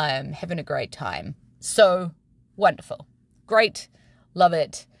 Having a great time. So wonderful. Great. Love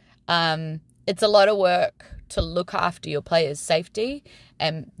it. It's a lot of work to look after your players' safety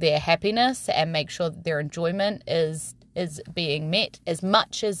and their happiness and make sure that their enjoyment is being met as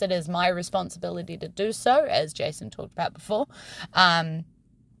much as it is my responsibility to do so, as Jason talked about before.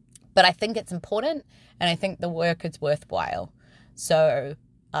 But I think it's important, and I think the work is worthwhile. So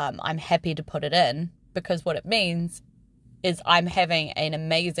I'm happy to put it in, because what it means is I'm having an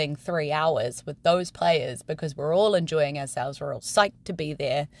amazing 3 hours with those players, because we're all enjoying ourselves. We're all psyched to be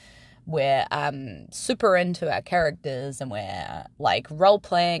there. We're super into our characters, and we're like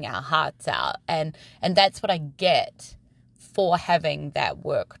role-playing our hearts out. And that's what I get for having that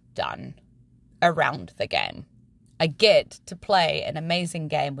work done around the game. I get to play an amazing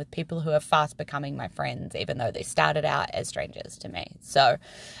game with people who are fast becoming my friends, even though they started out as strangers to me. So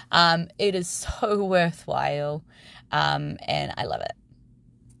it is so worthwhile, and I love it.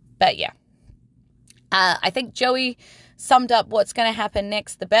 But yeah, I think Joey summed up what's going to happen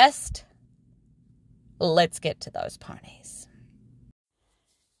next the best. Let's get to those ponies.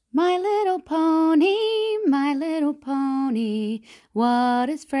 My little pony, what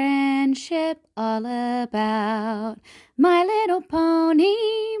is friendship all about? My little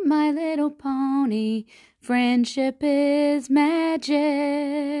pony, friendship is magic.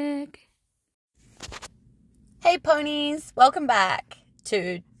 Hey ponies, welcome back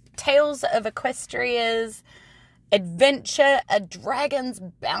to Tales of Equestria's Adventure, A Dragon's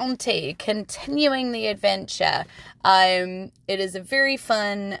Bounty, continuing the adventure. It is a very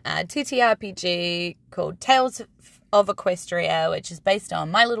fun TTRPG called Tales of Equestria, which is based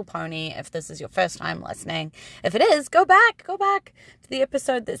on My Little Pony, if this is your first time listening. If it is, go back to the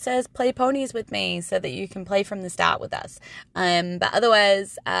episode that says play ponies with me, so that you can play from the start with us. But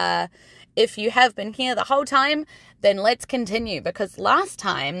otherwise, if you have been here the whole time, then let's continue, because last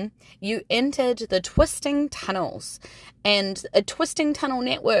time you entered the Twisting Tunnels, and a Twisting Tunnel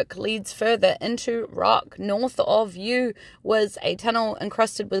network leads further into rock. North of you was a tunnel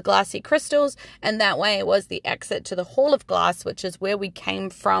encrusted with glassy crystals, and that way it was the exit to the Hall of Glass, which is where we came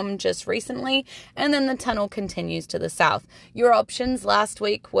from just recently, and then the tunnel continues to the south. Your options last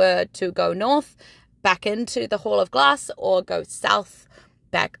week were to go north, back into the Hall of Glass or go south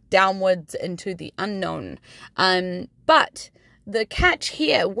back downwards into the unknown. But the catch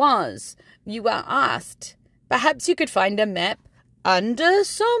here was you were asked, perhaps you could find a map under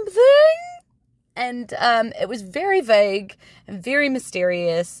something? And it was very vague and very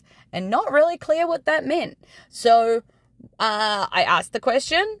mysterious and not really clear what that meant. So I asked the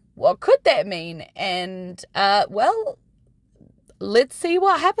question, what could that mean? And, well, let's see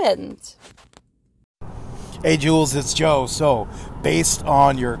what happens. Hey Jules, it's Joe. So, based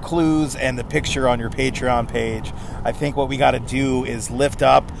on your clues and the picture on your Patreon page, I think what we got to do is lift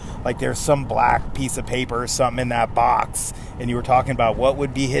up, like there's some black piece of paper or something in that box, and you were talking about what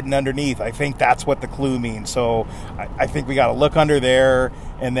would be hidden underneath. I think that's what the clue means. So, I think we got to look under there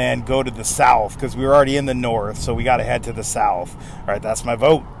and then go to the south, because we were already in the north, so we got to head to the south. All right, that's my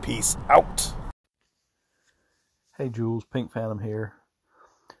vote. Peace out. Hey Jules, Pink Phantom here.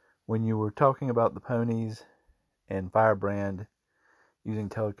 When you were talking about the ponies and Firebrand using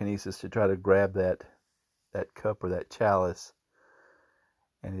telekinesis to try to grab that cup or that chalice,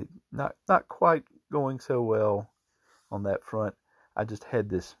 and it not quite going so well on that front, I just had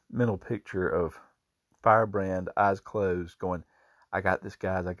this mental picture of Firebrand, eyes closed, going, I got this,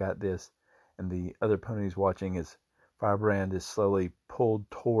 guys, I got this. And the other ponies watching as Firebrand is slowly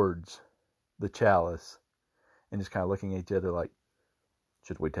pulled towards the chalice and just kind of looking at each other like,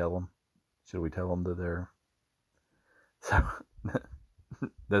 should we tell them? Should we tell them that they're... So,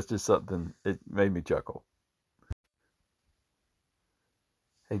 that's just something, it made me chuckle.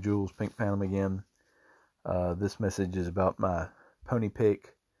 Hey Jules, Pink Phantom again. This message is about my pony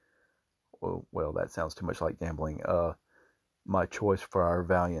pick. Well, that sounds too much like gambling. My choice for our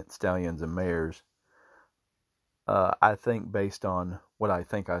Valiant Stallions and Mares. I think based on what I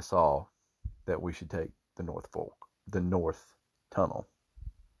think I saw, that we should take the North Tunnel.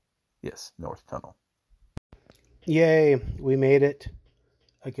 Yes, North Tunnel. Yay, we made it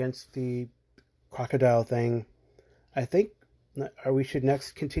against the crocodile thing. I think we should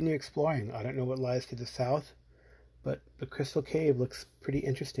next continue exploring. I don't know what lies to the south, but the Crystal Cave looks pretty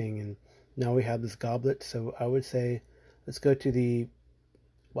interesting, and now we have this goblet, so I would say let's go to the...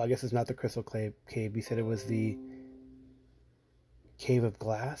 Well, I guess it's not the Crystal Cave. You said it was the Cave of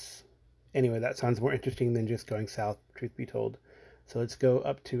Glass? Anyway, that sounds more interesting than just going south, truth be told. So let's go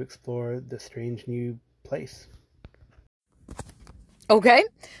up to explore the strange new place. Okay,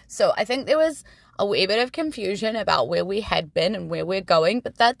 so I think there was a wee bit of confusion about where we had been and where we're going,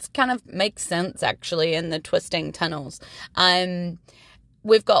 but that's kind of makes sense actually in the twisting tunnels.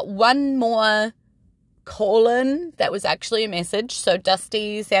 We've got one more call-in that was actually a message. So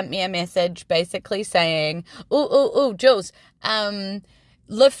Dusty sent me a message basically saying, ooh, Jules,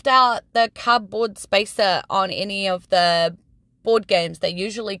 lift out the cardboard spacer on any of the board games. They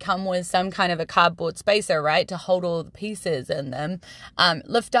usually come with some kind of a cardboard spacer, right, to hold all the pieces in them.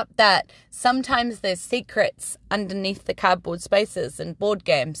 Lift up that. Sometimes there's secrets underneath the cardboard spacers and board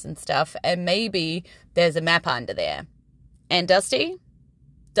games and stuff, and maybe there's a map under there. And Dusty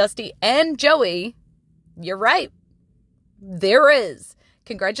and Joey, you're right. There is.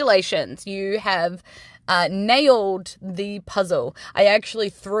 Congratulations. You have nailed the puzzle. I actually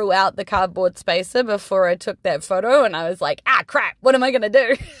threw out the cardboard spacer before I took that photo, and I was like, crap, what am I going to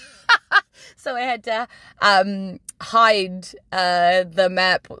do? So I had to hide the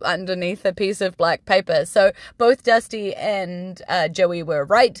map underneath a piece of black paper. So both Dusty and Joey were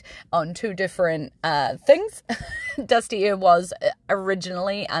right on two different things. Dusty was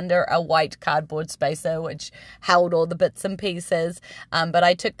originally under a white cardboard spacer, which held all the bits and pieces. But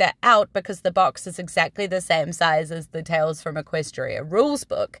I took that out because the box is exactly the same size as the Tales from Equestria rules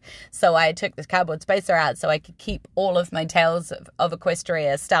book. So I took this cardboard spacer out so I could keep all of my Tales of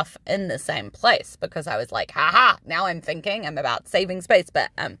Equestria stuff in the same place, because I was like, haha, now I'm thinking I'm about saving space. But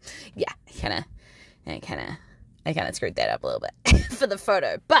yeah, I kind of screwed that up a little bit for the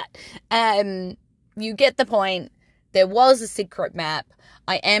photo. But you get the point. There was a secret map.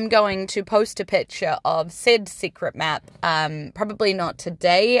 I am going to post a picture of said secret map, probably not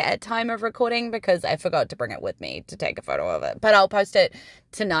today at time of recording because I forgot to bring it with me to take a photo of it. But I'll post it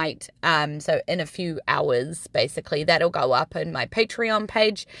tonight, so in a few hours, basically. That'll go up in my Patreon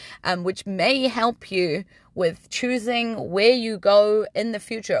page, which may help you with choosing where you go in the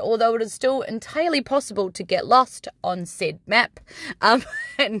future, although it is still entirely possible to get lost on said map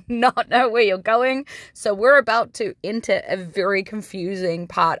and not know where you're going. So we're about to enter a very confusing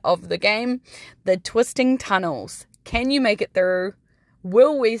part of the game, the twisting tunnels. Can you make it through?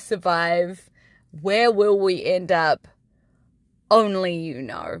 Will we survive? Where will we end up? Only you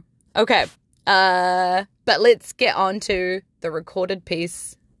know. Okay, but let's get on to the recorded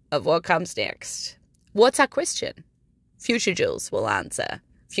piece of what comes next. What's our question? Future Jules will answer.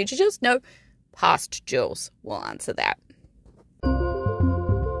 Future Jules? No, past Jules will answer that.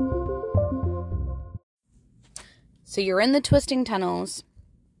 So you're in the twisting tunnels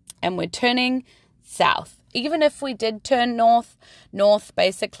and we're turning south. Even if we did turn north,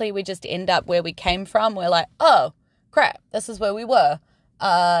 basically we just end up where we came from. We're like, oh, crap, this is where we were.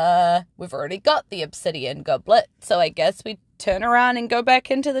 We've already got the obsidian goblet, so I guess we turn around and go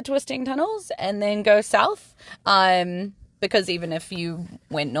back into the twisting tunnels and then go south. Because even if you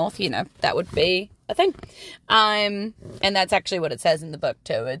went north, that would be a thing. And that's actually what it says in the book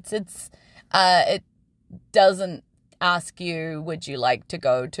too. It doesn't ask you, would you like to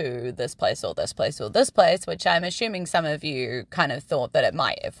go to this place or this place or this place, which I'm assuming some of you kind of thought that it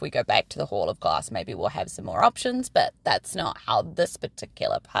might. If we go back to the Hall of Glass, maybe we'll have some more options, but that's not how this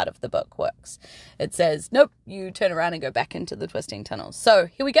particular part of the book works. It says, nope, you turn around and go back into the twisting tunnels. So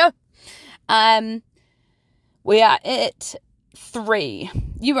here we go. We are at 3.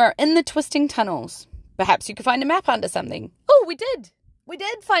 You are in the twisting tunnels. Perhaps you could find a map under something. Oh, we did. We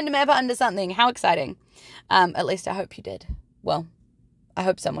did find a map under something. How exciting. At least I hope you did. Well, I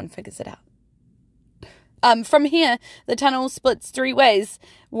hope someone figures it out. From here, the tunnel splits 3 ways.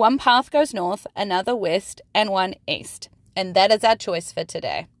 One path goes north, another west, and one east. And that is our choice for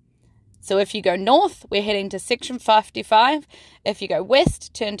today. So if you go north, we're heading to section 55. If you go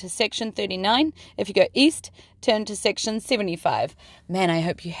west, turn to section 39. If you go east, turn to section 75. Man, I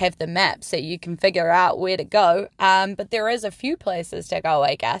hope you have the map so you can figure out where to go. But there is a few places to go,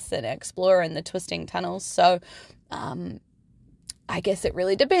 I guess, and explore in the twisting tunnels. So I guess it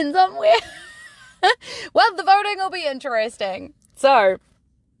really depends on where. Well, the voting will be interesting. So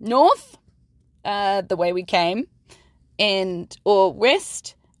north, the way we came, or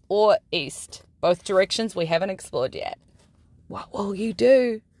west, or east. Both directions we haven't explored yet. What will you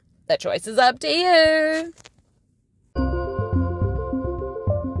do? The choice is up to you.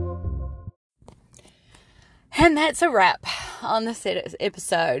 And that's a wrap on this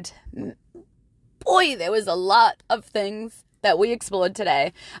episode. Boy, there was a lot of things that we explored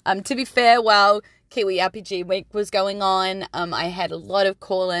today. To be fair, while Kiwi RPG Week was going on, I had a lot of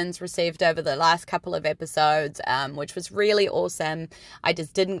call-ins received over the last couple of episodes, which was really awesome. I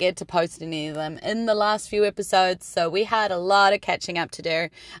just didn't get to post any of them in the last few episodes, so we had a lot of catching up to do.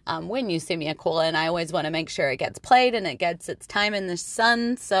 When you send me a call-in, I always want to make sure it gets played and it gets its time in the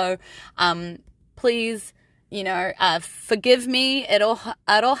sun, so please, forgive me.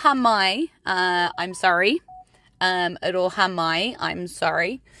 Aroha mai. I'm sorry. Aroha mai. I'm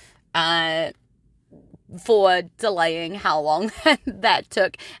sorry. For delaying how long that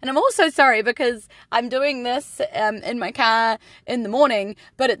took. And I'm also sorry because I'm doing this in my car in the morning,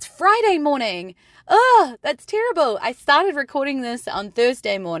 but it's Friday morning. Oh, that's terrible. I started recording this on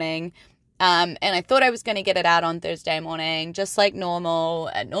Thursday morning, and I thought I was going to get it out on Thursday morning, just like normal,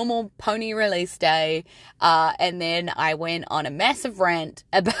 a normal pony release day. And then I went on a massive rant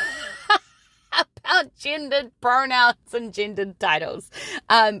about gendered pronouns and gendered titles.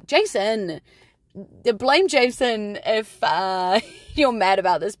 Jason, blame Jason if you're mad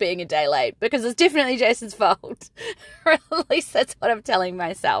about this being a day late, because it's definitely Jason's fault. Or at least that's what I'm telling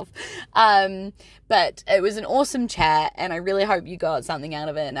myself. But it was an awesome chat, and I really hope you got something out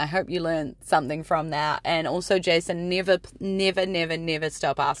of it, and I hope you learned something from that. And also, Jason, never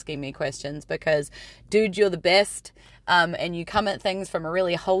stop asking me questions, because, dude, you're the best. And you come at things from a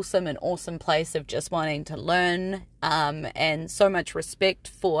really wholesome and awesome place of just wanting to learn, and so much respect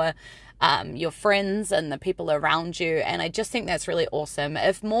for your friends and the people around you. And I just think that's really awesome.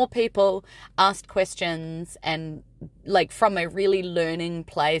 If more people asked questions and from a really learning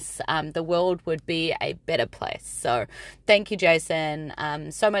place, the world would be a better place. So thank you, Jason.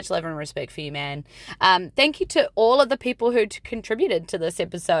 So much love and respect for you, man. Thank you to all of the people who contributed to this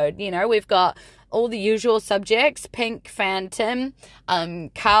episode. We've got all the usual subjects: Pink Phantom,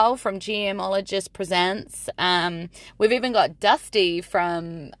 Carl from GMologist Presents. We've even got Dusty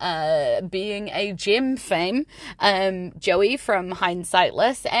from Being a Gem fame, Joey from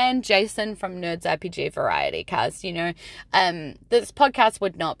Hindsightless, and Jason from Nerds RPG Variety Cast. This podcast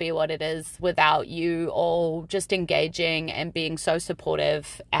would not be what it is without you all just engaging and being so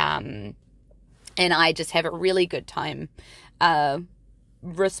supportive. And I just have a really good time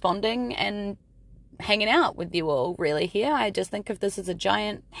responding and hanging out with you all really here. I just think of this as a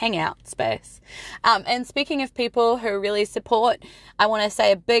giant hangout space. And speaking of people who really support, I want to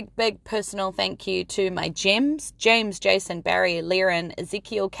say a big personal thank you to my gems: James, Jason, Barry, Liren,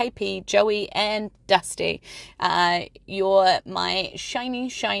 Ezekiel, KP, Joey, and Dusty. You're my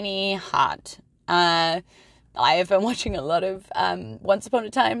shiny heart. I have been watching a lot of Once Upon a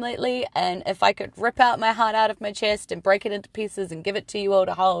Time lately, and if I could rip out my heart out of my chest and break it into pieces and give it to you all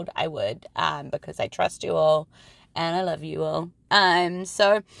to hold, I would, because I trust you all and I love you all.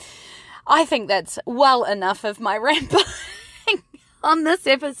 So I think that's well enough of my rambling on this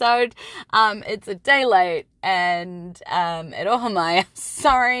episode. It's a day late, and Erohamai, I'm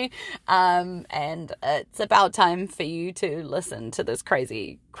sorry, and it's about time for you to listen to this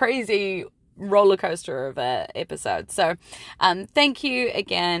crazy roller coaster of a episode. So thank you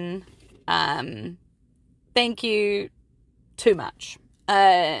again. Thank you too much.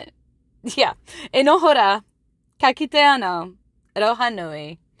 Yeah, enohora, ka kite ano, aloha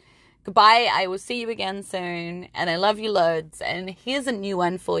nui. Goodbye, I will see you again soon, and I love you loads. And here's a new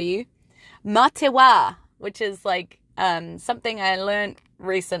one for you. Matewa, which is like something I learned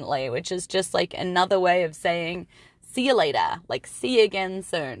recently, which is just like another way of saying see you later, like see you again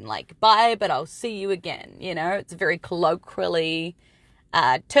soon, like bye, but I'll see you again. You know, it's a very colloquially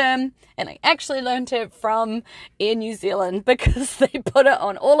term, and I actually learned it from Air New Zealand because they put it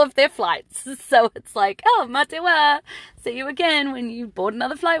on all of their flights. So it's like, oh, matewa, see you again when you board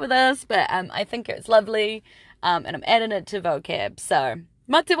another flight with us. But I think it's lovely, and I'm adding it to vocab. So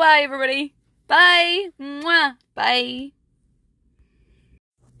matewa, everybody. Bye. Mwah. Bye.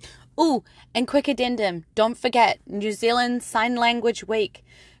 Ooh, and quick addendum, don't forget New Zealand Sign Language Week.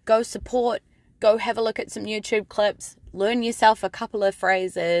 Go support, go have a look at some YouTube clips, learn yourself a couple of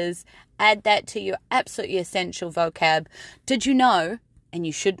phrases, add that to your absolutely essential vocab. Did you know, and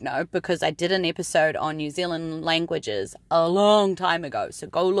you should know because I did an episode on New Zealand languages a long time ago, so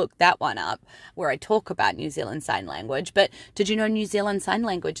go look that one up where I talk about New Zealand Sign Language. But did you know New Zealand Sign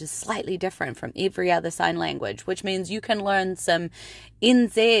Language is slightly different from every other sign language, which means you can learn some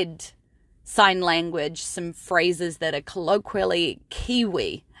NZ sign language, some phrases that are colloquially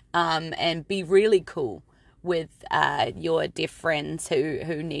Kiwi, and be really cool with your deaf friends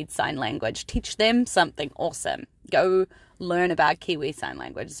who need sign language. Teach them something awesome. Go learn about Kiwi Sign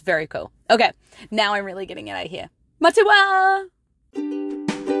Language. It's very cool. Okay, now I'm really getting it out of here. Matewa!